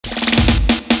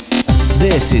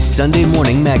This is Sunday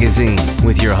Morning Magazine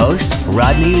with your host,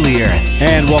 Rodney Lear.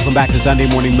 And welcome back to Sunday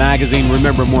Morning Magazine.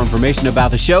 Remember, more information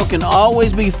about the show can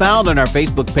always be found on our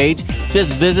Facebook page.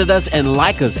 Just visit us and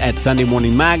like us at Sunday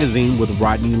Morning Magazine with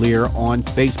Rodney Lear on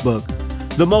Facebook.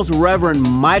 The Most Reverend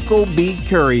Michael B.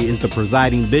 Curry is the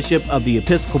presiding bishop of the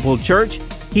Episcopal Church.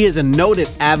 He is a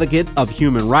noted advocate of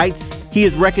human rights. He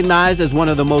is recognized as one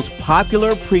of the most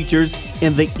popular preachers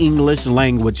in the English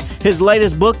language. His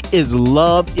latest book is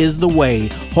Love is the Way,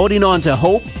 Holding on to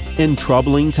Hope in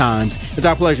Troubling Times. It's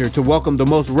our pleasure to welcome the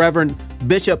Most Reverend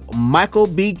Bishop Michael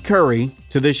B. Curry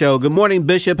to the show. Good morning,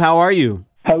 Bishop. How are you?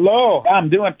 Hello. I'm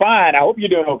doing fine. I hope you're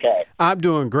doing okay. I'm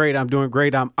doing great.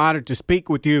 I'm honored to speak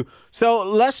with you. So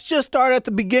let's just start at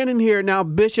the beginning here. Now,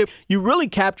 Bishop, you really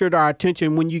captured our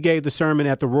attention when you gave the sermon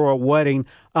at the royal wedding.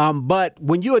 But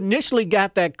when you initially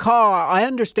got that call, I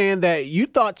understand that you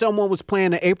thought someone was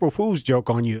playing an April Fool's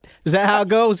joke on you. Is that how it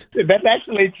goes? That's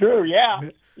actually true. Yeah.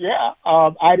 Yeah.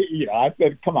 I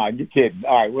said, come on, you're kidding.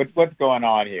 All right. What's going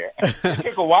on here? It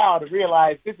took a while to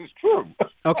realize this is true.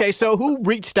 Okay. So who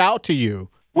reached out to you?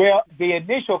 Well, the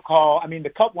initial call,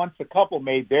 once the couple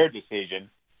made their decision,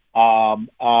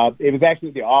 it was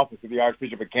actually the office of the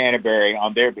Archbishop of Canterbury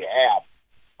on their behalf,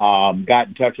 got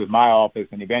in touch with my office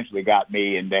and eventually got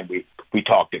me, and then we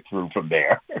talked it through from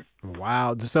there.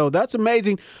 Wow. So that's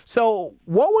amazing. So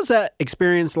what was that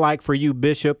experience like for you,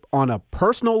 Bishop, on a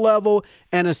personal level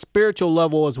and a spiritual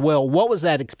level as well? What was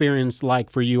that experience like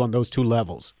for you on those two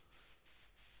levels?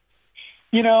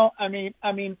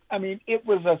 It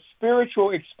was a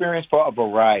spiritual experience for a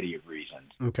variety of reasons.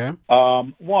 Okay.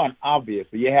 One,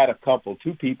 obviously, you had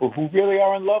two people who really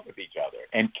are in love with each other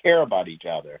and care about each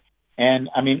other. And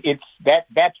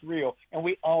that's real. And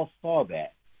we all saw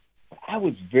that. I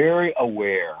was very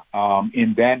aware,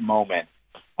 in that moment,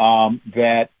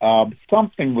 that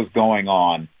something was going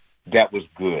on that was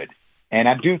good. And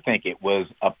I do think it was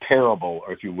a parable,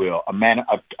 or if you will, a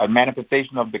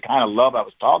manifestation of the kind of love I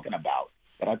was talking about,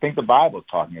 that I think the Bible is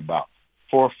talking about.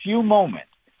 For a few moments,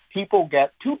 2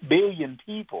 billion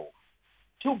people,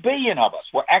 2 billion of us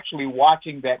were actually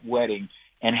watching that wedding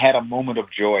and had a moment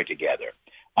of joy together.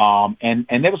 And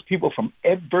there was people from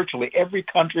virtually every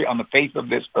country on the face of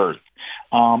this earth.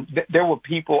 There were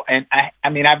people, and I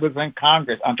was in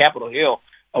Congress on Capitol Hill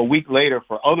a week later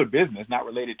for other business not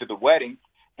related to the wedding,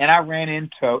 and I ran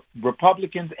into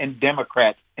Republicans and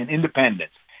Democrats and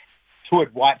independents who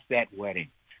had watched that wedding.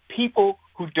 People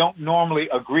who don't normally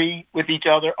agree with each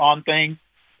other on things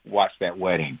watched that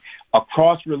wedding.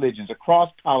 Across religions,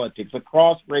 across politics,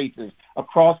 across races,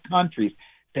 across countries,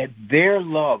 that their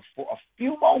love for a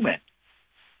few moments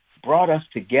brought us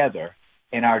together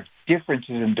and our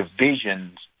differences and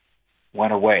divisions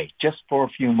went away just for a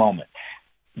few moments.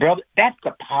 Brother, that's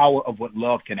the power of what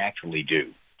love can actually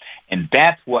do. And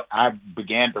that's what I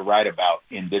began to write about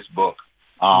in this book,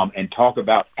 and talk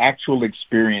about actual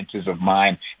experiences of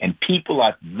mine and people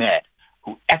I've met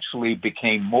who actually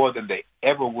became more than they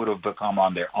ever would have become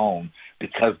on their own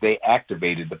because they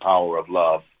activated the power of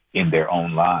love in their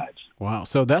own lives. Wow.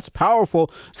 So that's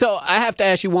powerful. So I have to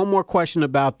ask you one more question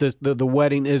about this. The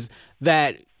wedding is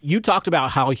that you talked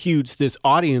about how huge this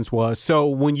audience was. So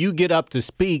when you get up to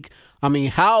speak,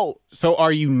 so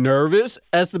are you nervous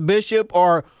as the bishop,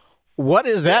 or what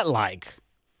is that like?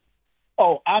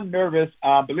 Oh, I'm nervous.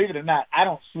 Believe it or not, I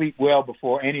don't sleep well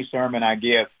before any sermon I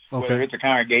give, whether it's a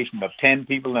congregation of 10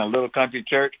 people in a little country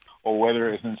church or whether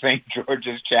it's in St.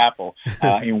 George's Chapel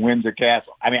in Windsor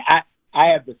Castle. I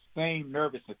have the same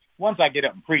nervousness. Once I get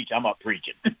up and preach, I'm up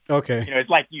preaching. Okay. It's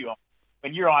like you.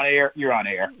 When you're on air, you're on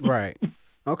air. Right.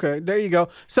 Okay, there you go.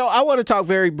 So I want to talk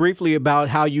very briefly about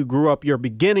how you grew up, your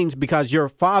beginnings, because your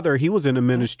father, he was in the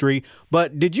ministry.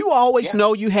 But did you always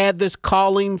know you had this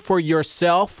calling for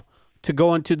yourself to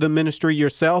go into the ministry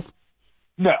yourself?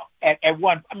 No. At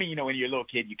one, when you're a little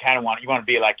kid, you kind of want to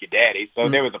be like your daddy. So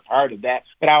there was a part of that.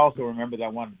 But I also remember that I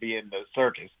wanted to be in the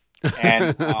circus.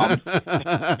 And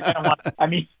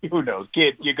who knows?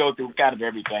 Kids, you go through kind of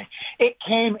everything. It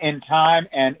came in time,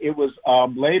 and it was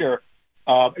later.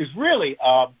 It was really.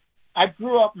 I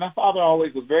grew up. My father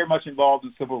always was very much involved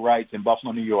in civil rights in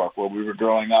Buffalo, New York, where we were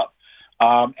growing up.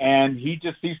 And he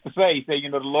just used to say,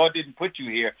 the Lord didn't put you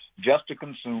here just to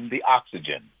consume the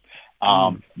oxygen.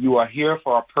 You are here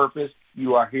for a purpose.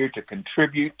 You are here to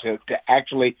contribute, to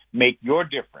actually make your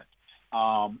difference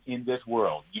in this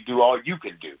world. You do all you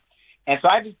can do. And so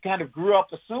I just kind of grew up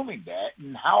assuming that,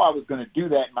 and how I was going to do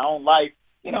that in my own life.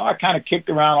 I kind of kicked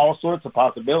around all sorts of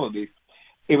possibilities.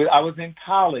 I was in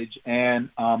college, and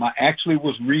I actually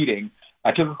was reading.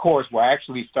 I took a course where I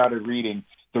actually started reading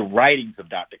the writings of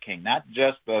Dr. King, not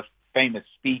just the famous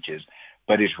speeches,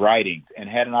 but his writings, and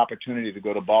had an opportunity to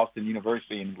go to Boston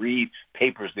University and read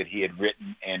papers that he had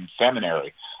written in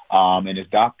seminary in his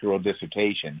doctoral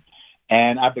dissertation.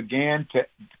 And I began to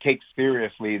take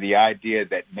seriously the idea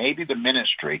that maybe the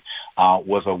ministry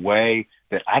was a way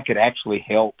that I could actually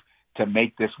help to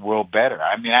make this world better.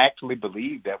 I mean, I actually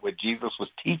believe that what Jesus was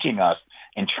teaching us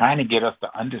and trying to get us to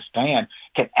understand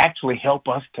can actually help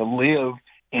us to live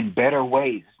in better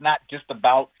ways. It's not just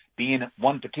about being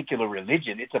one particular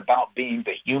religion. It's about being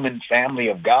the human family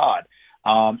of God.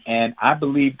 And I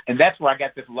believe, and that's where I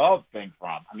got this love thing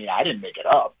from. I mean, I didn't make it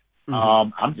up.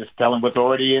 I'm just telling what's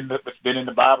already what's been in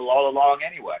the Bible all along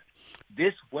anyway.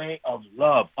 This way of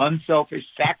love, unselfish,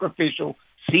 sacrificial,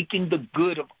 seeking the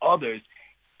good of others,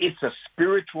 it's a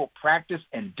spiritual practice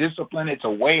and discipline. It's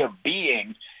a way of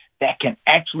being that can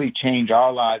actually change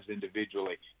our lives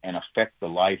individually and affect the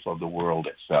life of the world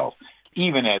itself.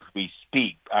 Even as we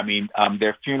speak, I mean,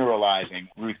 they're funeralizing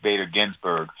Ruth Bader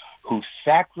Ginsburg, who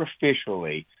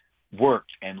sacrificially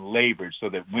worked and labored so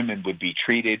that women would be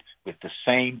treated with the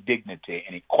same dignity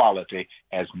and equality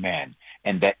as men,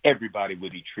 and that everybody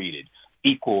would be treated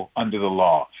equal under the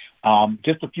law.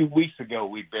 Just a few weeks ago,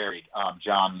 we buried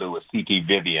John Lewis, C.T.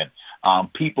 Vivian,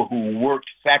 people who worked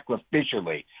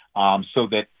sacrificially so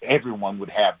that everyone would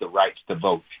have the rights to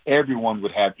vote, everyone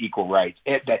would have equal rights,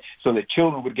 so that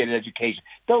children would get an education.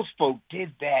 Those folk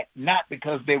did that not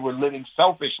because they were living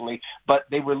selfishly, but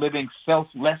they were living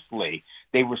selflessly.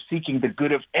 They were seeking the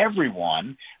good of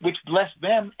everyone, which blessed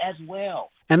them as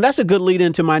well. And that's a good lead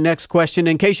into my next question.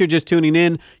 In case you're just tuning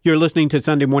in, you're listening to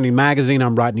Sunday Morning Magazine.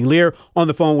 I'm Rodney Lear. On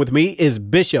the phone with me is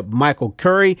Bishop Michael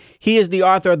Curry. He is the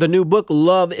author of the new book,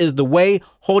 Love is the Way,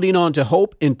 Holding On to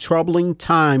Hope in Troubling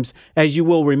Times. As you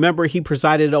will remember, he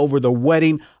presided over the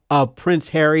wedding of Prince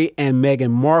Harry and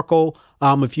Meghan Markle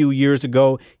a few years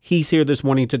ago. He's here this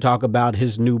morning to talk about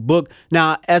his new book.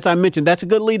 Now, as I mentioned, that's a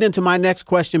good lead into my next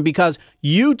question, because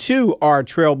you too are a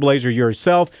trailblazer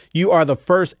yourself. You are the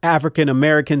first African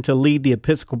American to lead the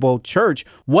Episcopal Church.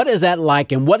 What is that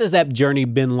like, and what has that journey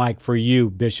been like for you,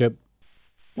 Bishop?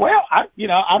 Well, I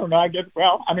don't know. I guess,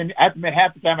 I mean, half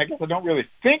the time, I guess I don't really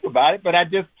think about it, but I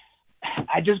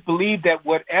just believe that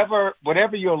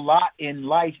whatever your lot in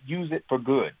life, use it for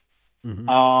good.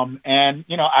 Mm-hmm. And,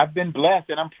 I've been blessed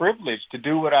and I'm privileged to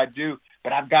do what I do,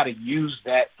 but I've got to use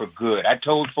that for good. I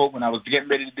told folk when I was getting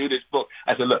ready to do this book,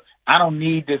 I said, look, I don't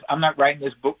need this. I'm not writing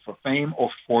this book for fame or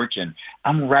fortune.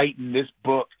 I'm writing this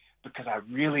book because I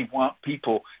really want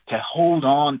people to hold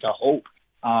on to hope,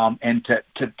 and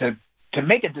to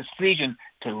make a decision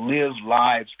to live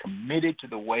lives committed to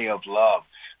the way of love.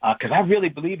 Because I really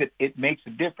believe it makes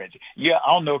a difference. Yeah,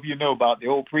 I don't know if you know about the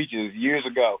old preachers years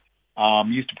ago.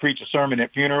 Used to preach a sermon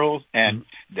at funerals, and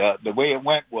the way it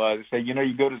went was, say, you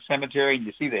go to the cemetery and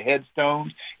you see the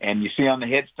headstones, and you see on the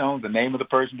headstones the name of the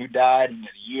person who died and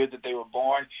the year that they were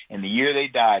born and the year they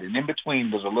died, and in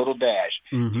between was a little dash.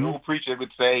 Mm-hmm. The old preacher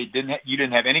would say, you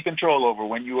didn't have any control over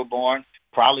when you were born,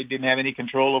 probably didn't have any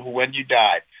control over when you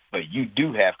died, but you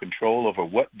do have control over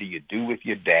what do you do with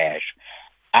your dash.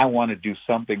 I want to do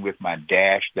something with my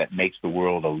dash that makes the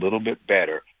world a little bit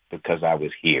better because I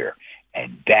was here.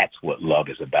 And that's what love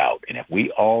is about. And if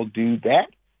we all do that,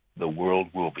 the world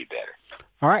will be better.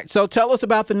 All right. So tell us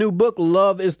about the new book,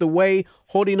 Love is the Way,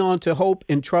 Holding On to Hope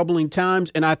in Troubling Times.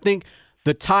 And I think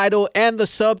the title and the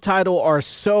subtitle are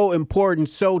so important,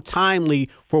 so timely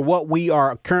for what we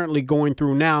are currently going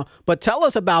through now. But tell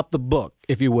us about the book,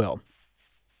 if you will.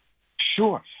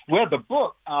 Sure. Well, the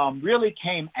book really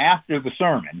came after the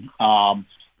sermon.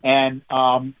 And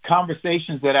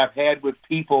conversations that I've had with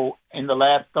people in the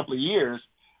last couple of years,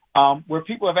 where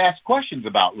people have asked questions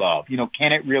about love.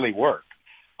 Can it really work?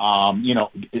 Do I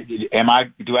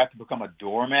have to become a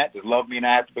doormat? Does love mean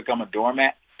I have to become a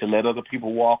doormat to let other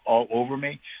people walk all over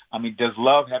me? I mean, does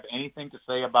love have anything to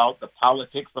say about the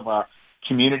politics of our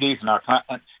communities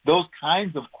and those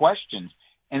kinds of questions?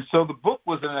 And so the book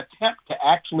was an attempt to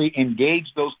actually engage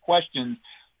those questions,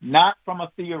 not from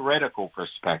a theoretical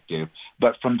perspective,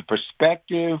 but from the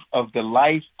perspective of the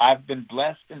life I've been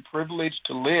blessed and privileged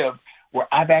to live, where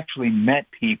I've actually met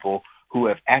people who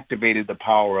have activated the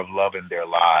power of love in their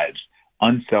lives,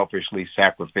 unselfishly,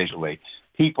 sacrificially.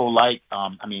 People like,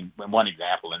 one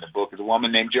example in the book is a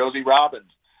woman named Josie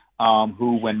Robbins,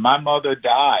 who, when my mother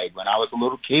died, when I was a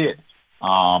little kid,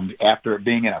 after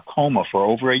being in a coma for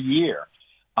over a year,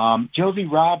 Josie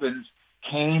Robbins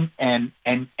came and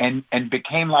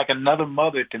became like another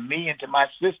mother to me and to my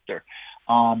sister,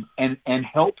 and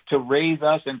helped to raise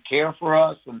us and care for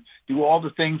us and do all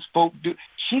the things folk do.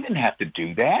 She didn't have to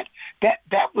do that.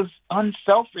 That was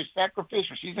unselfish,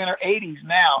 sacrificial. She's in her 80s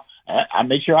now. I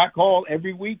make sure I call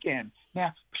every weekend.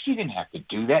 Now, she didn't have to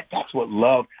do that. That's what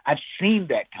love, I've seen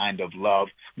that kind of love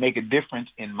make a difference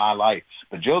in my life.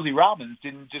 But Josie Robbins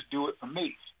didn't just do it for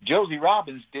me. Josie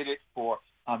Robbins did it for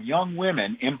young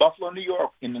women in Buffalo, New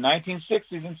York in the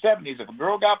 1960s and 70s. If a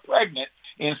girl got pregnant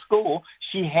in school,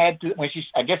 she had to,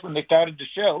 when they started the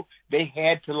show, they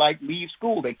had to leave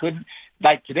school. They couldn't,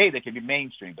 like today they could be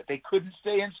mainstream, but they couldn't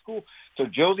stay in school. So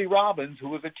Josie Robbins, who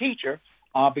was a teacher,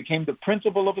 became the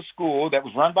principal of a school that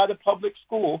was run by the public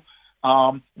school,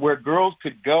 where girls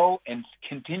could go and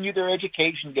continue their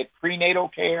education, get prenatal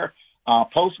care,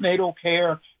 postnatal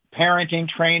care, parenting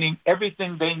training,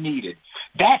 everything they needed.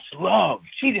 That's love.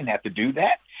 She didn't have to do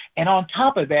that. And on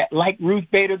top of that, like Ruth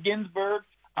Bader Ginsburg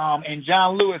and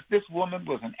John Lewis, this woman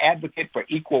was an advocate for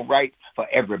equal rights for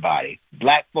everybody.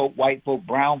 Black folk, white folk,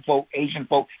 brown folk, Asian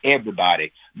folk,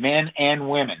 everybody, men and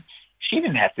women. She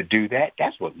didn't have to do that.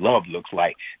 That's what love looks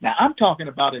like. Now, I'm talking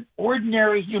about an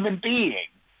ordinary human being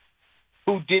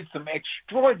who did some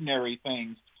extraordinary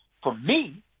things for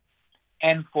me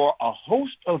and for a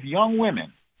host of young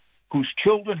women whose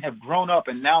children have grown up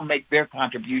and now make their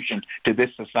contribution to this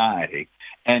society,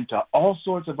 and to all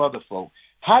sorts of other folks.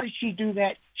 How did she do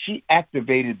that? She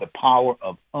activated the power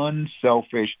of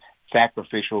unselfish,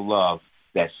 sacrificial love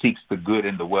that seeks the good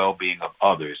and the well-being of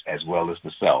others as well as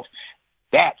the self.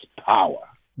 That's power.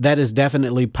 That is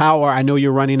definitely power. I know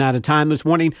you're running out of time this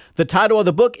morning. The title of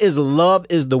the book is Love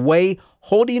is the Way,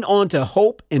 Holding On to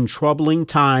Hope in Troubling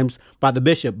Times by the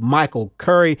Bishop Michael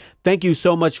Curry. Thank you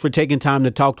so much for taking time to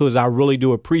talk to us. I really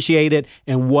do appreciate it.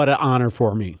 And what an honor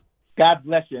for me. God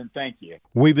bless you and thank you.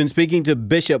 We've been speaking to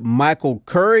Bishop Michael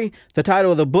Curry. The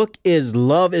title of the book is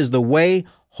Love is the Way,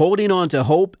 Holding On to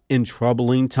Hope in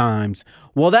Troubling Times.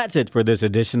 Well, that's it for this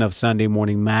edition of Sunday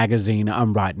Morning Magazine.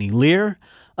 I'm Rodney Lear.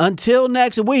 Until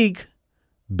next week,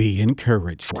 be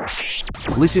encouraged.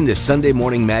 Listen to Sunday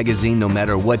Morning Magazine no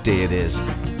matter what day it is.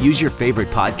 Use your favorite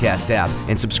podcast app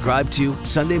and subscribe to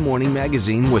Sunday Morning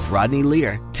Magazine with Rodney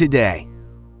Lear today.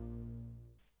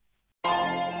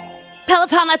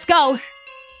 Peloton, let's go.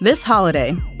 This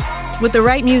holiday, with the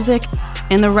right music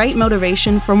and the right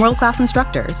motivation from world-class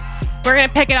instructors, We're going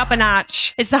to pick it up a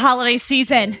notch. It's the holiday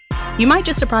season. you might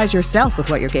just surprise yourself with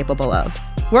what you're capable of.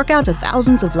 Work out to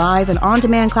thousands of live and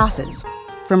on-demand classes,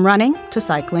 from running to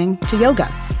cycling to yoga.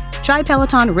 Try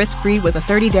Peloton risk-free with a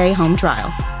 30-day home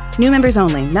trial. New members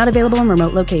only, not available in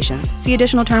remote locations. See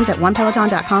additional terms at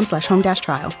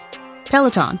onepeloton.com/home-trial.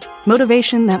 Peloton,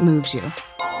 motivation that moves you.